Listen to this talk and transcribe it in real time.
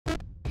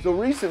So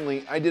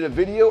recently I did a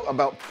video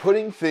about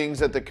putting things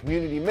that the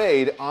community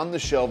made on the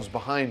shelves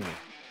behind me.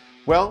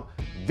 Well,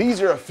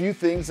 these are a few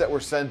things that were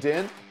sent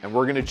in and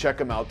we're gonna check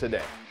them out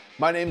today.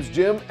 My name's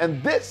Jim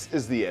and this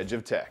is The Edge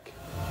of Tech.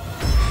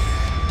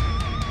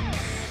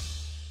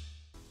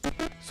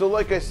 So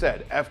like I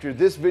said, after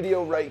this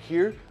video right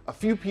here, a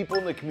few people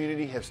in the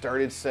community have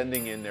started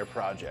sending in their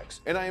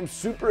projects. And I am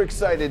super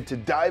excited to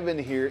dive in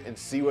here and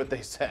see what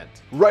they sent.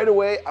 Right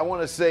away, I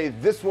wanna say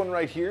this one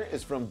right here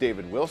is from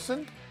David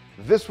Wilson.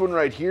 This one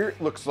right here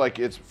looks like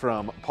it's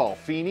from Paul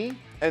Feeney.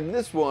 And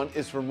this one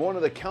is from one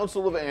of the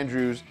Council of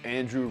Andrews,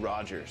 Andrew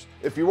Rogers.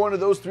 If you're one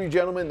of those three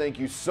gentlemen, thank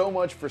you so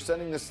much for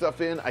sending this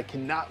stuff in. I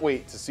cannot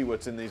wait to see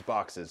what's in these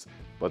boxes.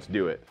 Let's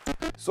do it.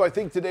 So I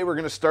think today we're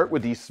gonna start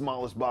with the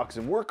smallest box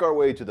and work our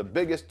way to the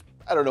biggest.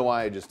 I don't know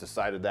why I just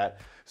decided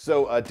that.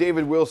 So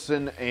David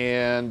Wilson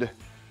and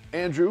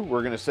Andrew,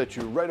 we're gonna set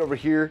you right over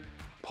here.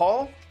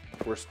 Paul,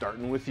 we're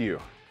starting with you.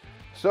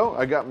 So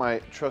I got my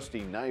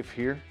trusty knife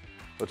here.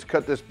 Let's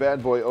cut this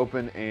bad boy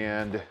open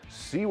and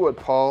see what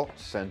Paul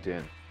sent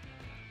in.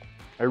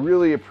 I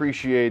really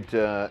appreciate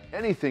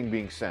anything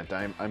being sent.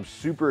 I'm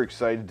super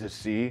excited to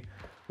see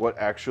what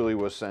actually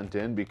was sent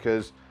in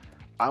because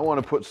I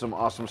want to put some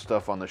awesome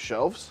stuff on the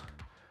shelves.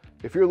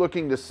 If you're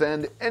looking to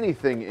send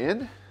anything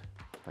in,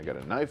 I got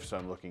a knife, so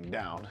I'm looking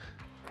down.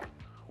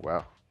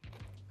 Wow,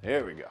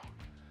 there we go.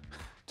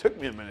 Took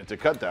me a minute to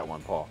cut that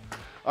one, Paul.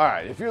 All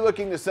right, if you're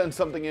looking to send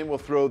something in, we'll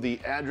throw the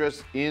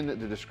address in the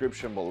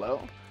description below.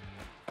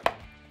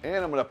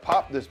 And I'm gonna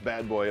pop this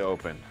bad boy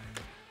open.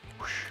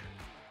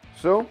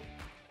 So,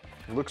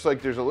 it looks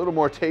like there's a little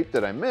more tape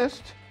that I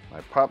missed.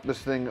 I pop this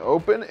thing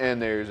open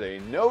and there's a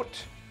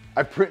note.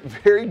 I print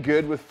very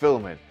good with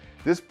filament.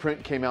 This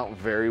print came out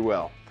very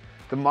well.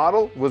 The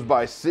model was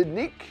by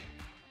Sidnick.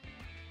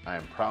 I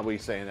am probably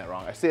saying that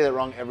wrong. I say that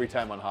wrong every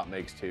time on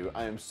Hotmakes too.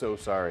 I am so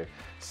sorry.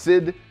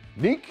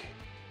 Sidnick.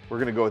 We're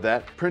gonna go with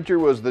that. Printer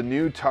was the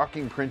new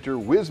talking printer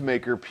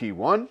Whizmaker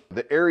P1.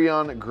 The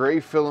Arion gray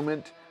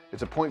filament.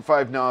 It's a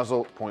 0.5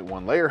 nozzle,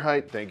 0.1 layer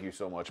height. Thank you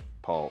so much,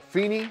 Paul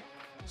Feeney.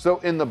 So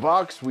in the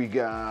box, we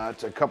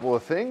got a couple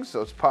of things. So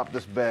let's pop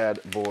this bad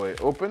boy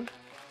open.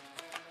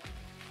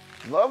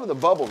 Love the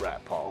bubble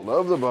wrap, Paul.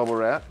 Love the bubble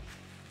wrap.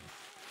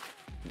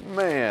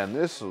 Man,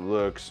 this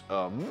looks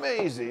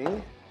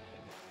amazing.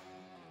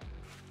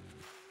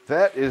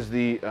 That is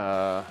the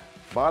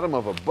bottom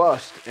of a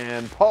bust,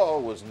 and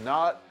Paul was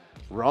not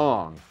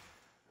wrong.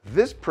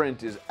 This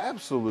print is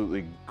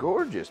absolutely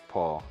gorgeous,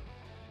 Paul.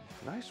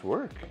 Nice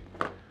work.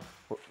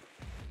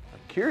 I'm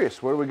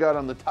curious, what do we got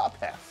on the top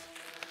half?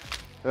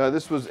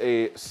 This was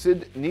a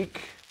Sidnick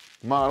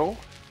model.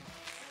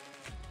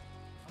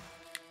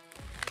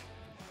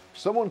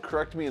 Someone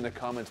correct me in the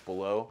comments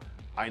below.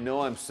 I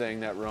know I'm saying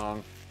that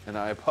wrong, and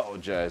I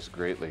apologize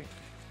greatly.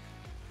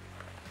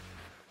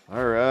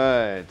 All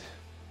right,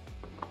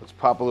 let's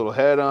pop a little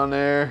head on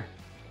there.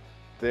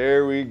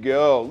 There we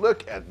go,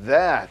 look at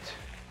that.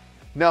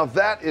 Now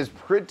that is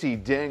pretty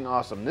dang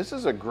awesome. This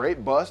is a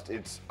great bust.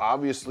 It's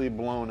obviously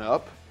blown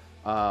up.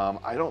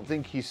 I don't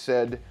think he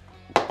said,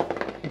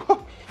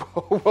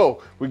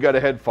 whoa, we got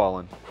a head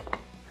falling.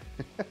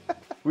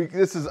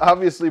 This is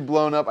obviously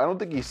blown up. I don't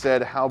think he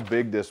said how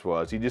big this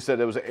was. He just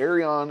said it was an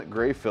Arion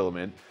gray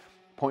filament,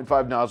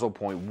 0.5 nozzle,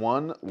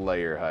 0.1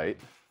 layer height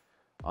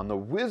on the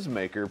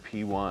Whizmaker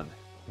P1.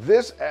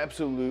 This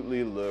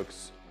absolutely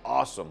looks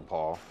awesome,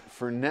 Paul.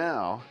 For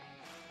now,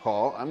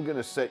 Paul, I'm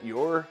gonna set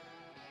your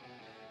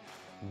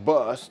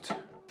bust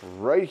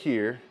right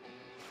here,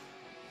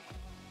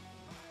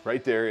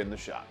 right there in the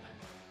shot.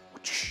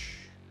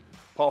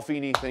 Paul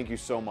Feeney, thank you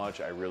so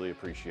much. I really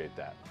appreciate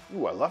that.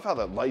 Ooh, I love how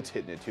that light's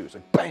hitting it too. It's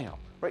like bam,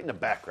 right in the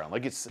background,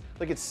 like it's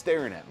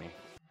staring at me.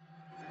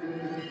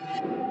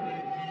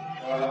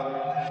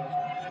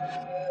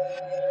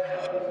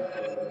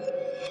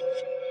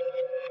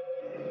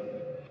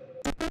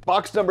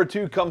 Box number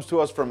 2 comes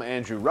to us from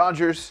Andrew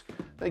Rogers.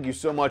 Thank you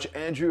so much,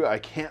 Andrew. I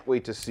can't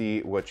wait to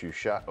see what you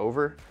shot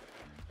over.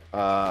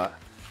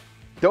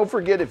 Don't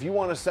forget, if you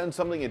want to send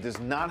something, it does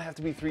not have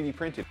to be 3D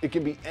printed. It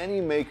can be any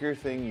maker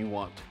thing you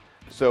want.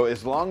 So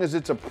as long as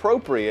it's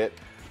appropriate,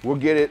 we'll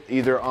get it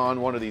either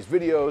on one of these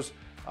videos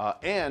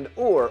and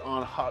or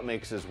on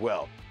Hotmakes as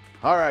well.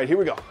 All right, here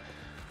we go.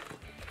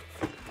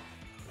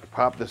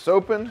 Pop this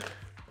open.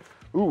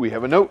 Ooh, we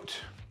have a note.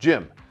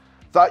 Jim,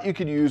 thought you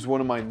could use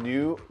one of my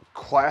new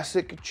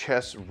classic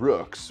chess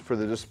rooks for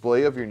the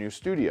display of your new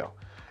studio.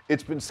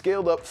 It's been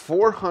scaled up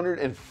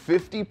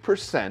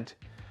 450%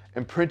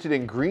 and printed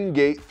in Green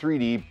Gate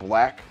 3D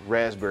black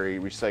raspberry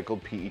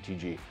recycled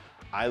PETG.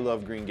 I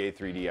love Green Gate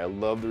 3D. I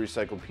love the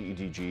recycled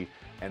PETG,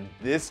 and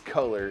this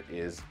color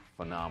is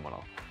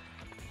phenomenal.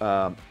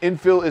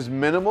 Infill is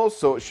minimal,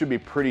 so it should be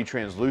pretty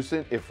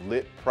translucent if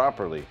lit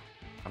properly.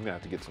 I'm gonna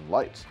have to get some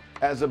lights.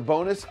 As a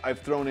bonus, I've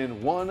thrown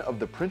in one of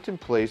the print in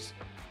place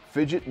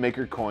fidget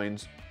maker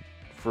coins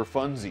for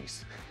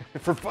funsies.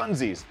 For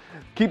funsies.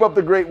 Keep up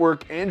the great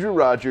work, Andrew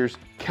Rogers,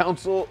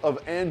 Council of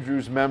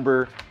Andrews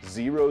member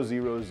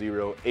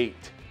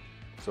 0008.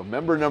 So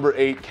member number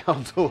 8,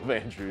 Council of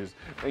Andrews.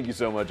 Thank you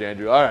so much,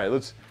 Andrew. All right,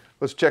 let's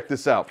check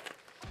this out.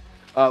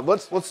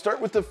 Let's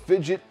start with the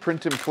fidget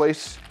print in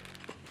place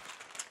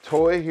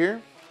toy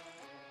here.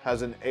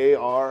 Has an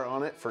AR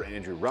on it for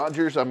Andrew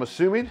Rogers, I'm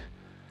assuming.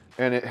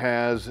 And it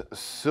has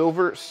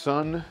silver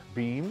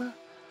sunbeam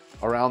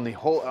around the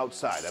whole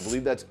outside. I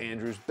believe that's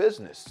Andrew's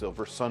business,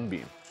 Silver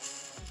Sunbeam.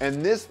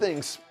 And this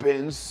thing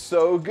spins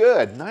so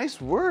good. Nice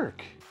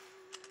work.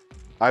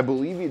 I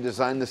believe he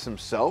designed this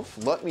himself.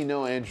 Let me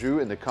know, Andrew,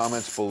 in the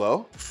comments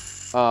below.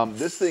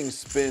 This thing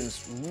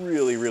spins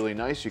really, really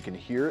nice. You can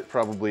hear it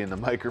probably in the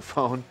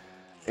microphone.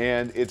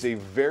 And it's a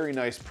very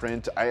nice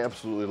print. I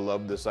absolutely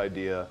love this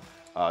idea.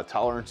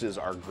 Tolerances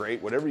are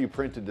great. Whatever you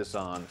printed this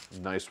on,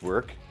 nice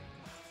work.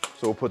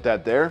 So we'll put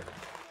that there.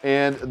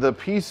 And the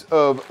piece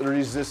of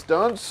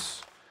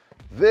resistance,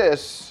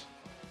 this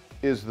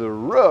is the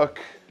Rook.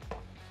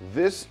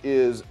 This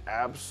is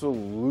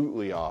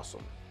absolutely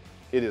awesome.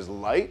 It is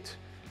light.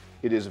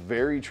 It is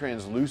very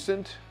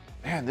translucent.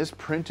 Man, this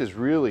print is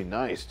really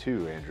nice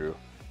too, Andrew.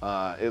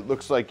 It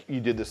looks like you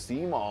did the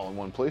seam all in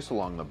one place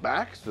along the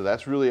back, so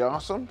that's really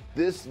awesome.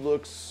 This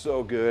looks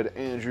so good.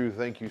 Andrew,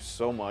 thank you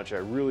so much. I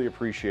really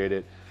appreciate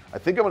it. I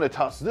think I'm gonna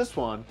toss this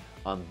one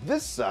on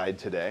this side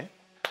today.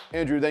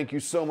 Andrew, thank you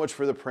so much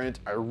for the print.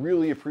 I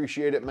really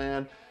appreciate it,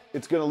 man.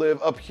 It's gonna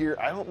live up here.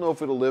 I don't know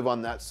if it'll live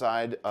on that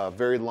side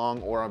very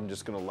long, or I'm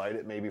just gonna light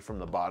it maybe from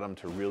the bottom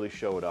to really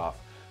show it off.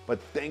 But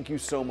thank you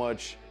so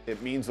much.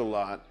 It means a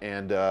lot,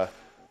 and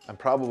I'm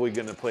probably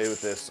gonna play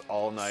with this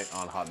all night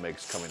on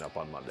Hotmakes coming up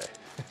on Monday.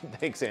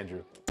 Thanks,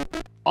 Andrew.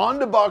 On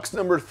to box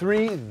number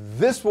 3,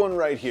 this one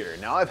right here.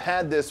 Now I've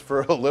had this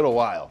for a little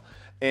while,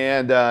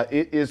 and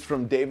it is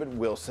from David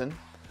Wilson.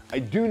 I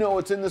do know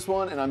what's in this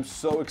one, and I'm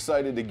so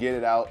excited to get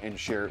it out and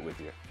share it with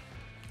you.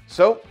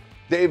 So,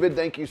 David,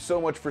 thank you so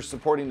much for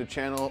supporting the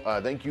channel.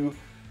 Thank you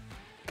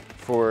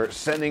for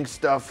sending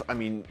stuff. I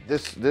mean,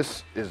 this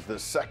is the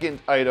second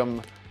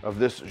item of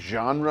this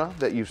genre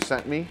that you've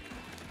sent me.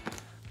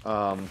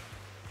 I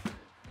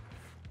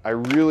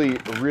really,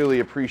 really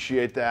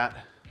appreciate that.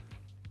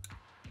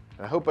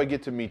 I hope I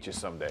get to meet you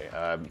someday.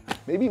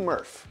 Maybe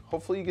Murph.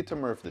 Hopefully you get to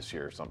Murph this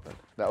year or something.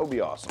 That would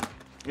be awesome.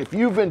 If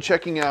you've been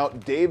checking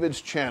out David's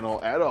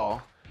channel at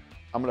all,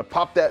 I'm gonna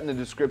pop that in the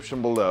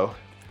description below.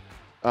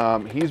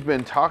 He's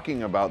been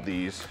talking about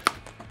these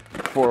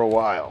for a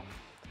while.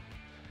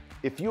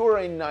 If you are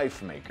a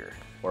knife maker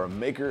or a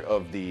maker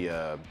of the,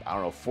 I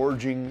don't know,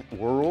 forging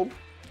world,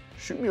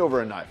 shoot me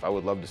over a knife. I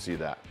would love to see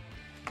that.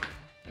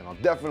 And I'll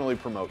definitely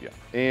promote you.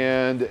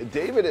 And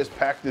David has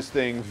packed this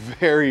thing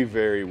very,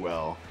 very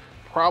well,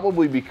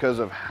 probably because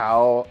of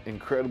how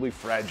incredibly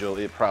fragile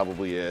it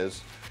probably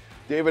is.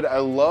 David, I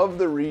love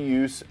the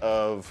reuse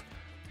of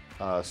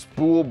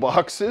spool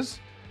boxes.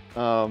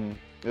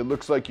 It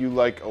looks like you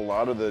like a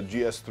lot of the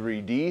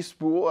GS3D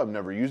spool. I've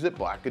never used it,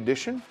 Black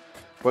Edition.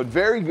 But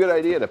very good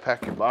idea to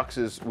pack your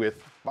boxes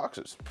with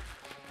boxes.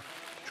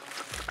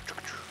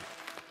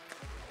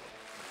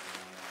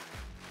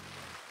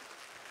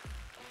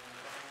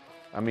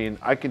 I mean,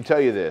 I can tell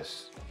you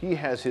this. He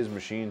has his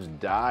machines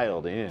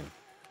dialed in.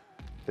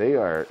 They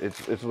are,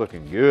 it's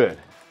looking good.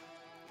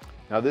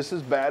 Now this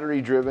is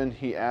battery driven.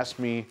 He asked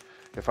me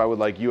if I would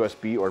like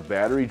USB or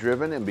battery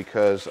driven, and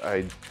because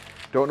I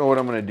don't know what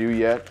I'm gonna do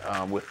yet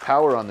with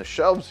power on the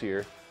shelves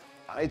here,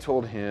 I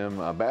told him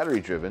battery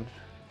driven.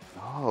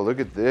 Oh, look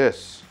at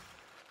this.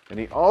 And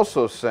he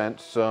also sent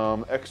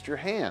some extra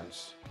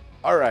hands.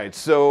 All right,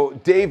 so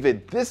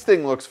David, this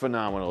thing looks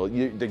phenomenal.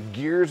 The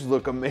gears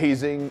look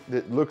amazing.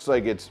 It looks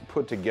like it's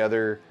put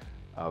together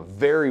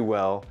very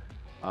well.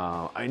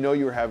 I know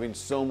you're having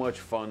so much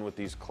fun with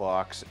these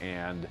clocks,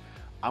 and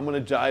I'm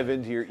gonna dive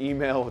into your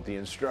email with the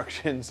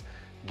instructions,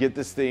 get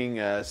this thing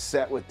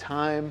set with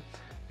time,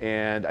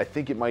 and I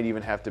think it might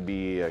even have to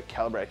be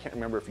calibrated. I can't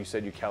remember if you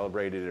said you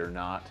calibrated it or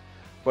not,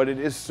 but it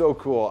is so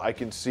cool. I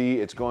can see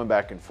it's going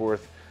back and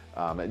forth.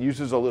 It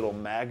uses a little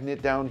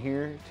magnet down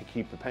here to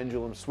keep the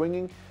pendulum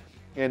swinging,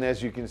 and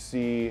as you can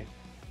see,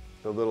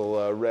 the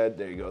little red,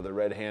 there you go, the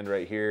red hand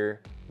right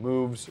here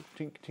moves,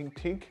 tink, tink,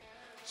 tink.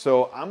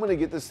 So I'm gonna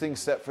get this thing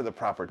set for the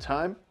proper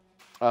time.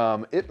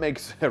 It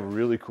makes a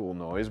really cool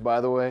noise, by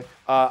the way.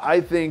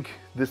 I think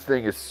this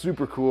thing is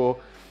super cool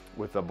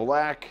with the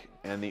black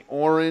and the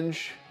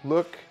orange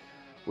look,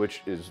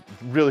 which is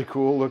really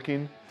cool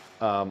looking.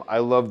 I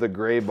love the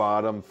gray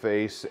bottom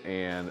face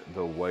and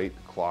the white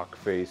clock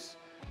face.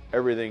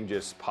 Everything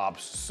just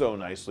pops so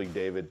nicely,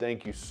 David.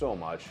 Thank you so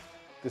much.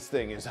 This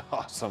thing is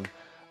awesome.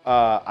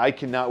 I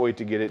cannot wait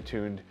to get it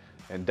tuned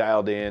and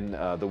dialed in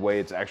the way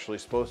it's actually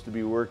supposed to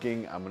be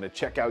working. I'm gonna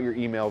check out your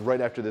email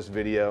right after this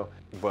video,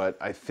 but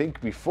I think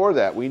before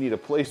that, we need a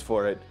place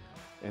for it.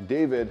 And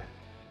David,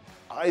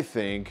 I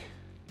think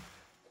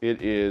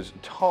it is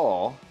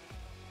tall,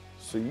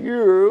 so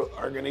you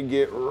are gonna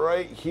get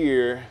right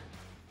here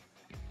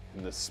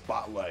in the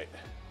spotlight.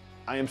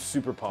 I am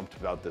super pumped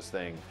about this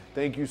thing.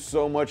 Thank you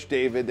so much,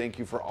 David. Thank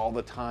you for all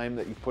the time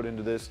that you put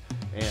into this,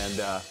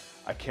 and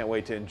I can't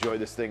wait to enjoy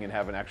this thing and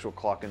have an actual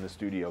clock in the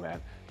studio,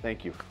 man.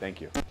 Thank you,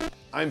 thank you.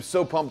 I'm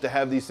so pumped to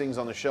have these things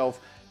on the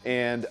shelf,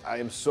 and I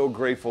am so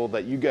grateful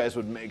that you guys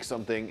would make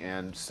something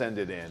and send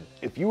it in.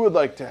 If you would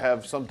like to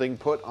have something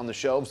put on the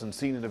shelves and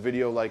seen in a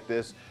video like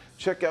this,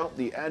 check out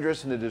the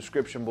address in the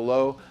description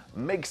below,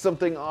 make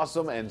something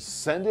awesome and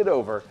send it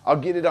over. I'll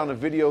get it on a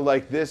video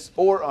like this,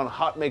 or on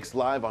Hotmakes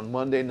Live on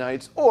Monday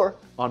nights, or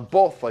on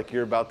both like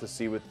you're about to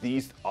see with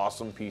these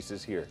awesome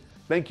pieces here.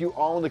 Thank you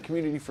all in the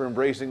community for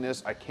embracing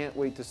this. I can't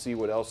wait to see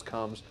what else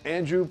comes.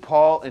 Andrew,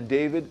 Paul, and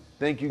David,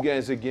 thank you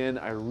guys again.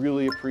 I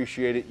really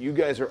appreciate it. You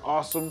guys are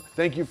awesome.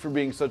 Thank you for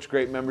being such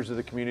great members of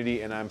the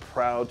community, and I'm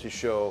proud to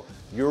show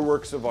your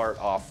works of art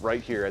off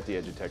right here at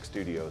the Edutech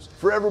Studios.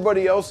 For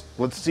everybody else,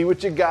 let's see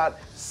what you got.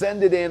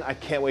 Send it in. I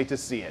can't wait to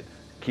see it.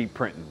 Keep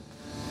printing.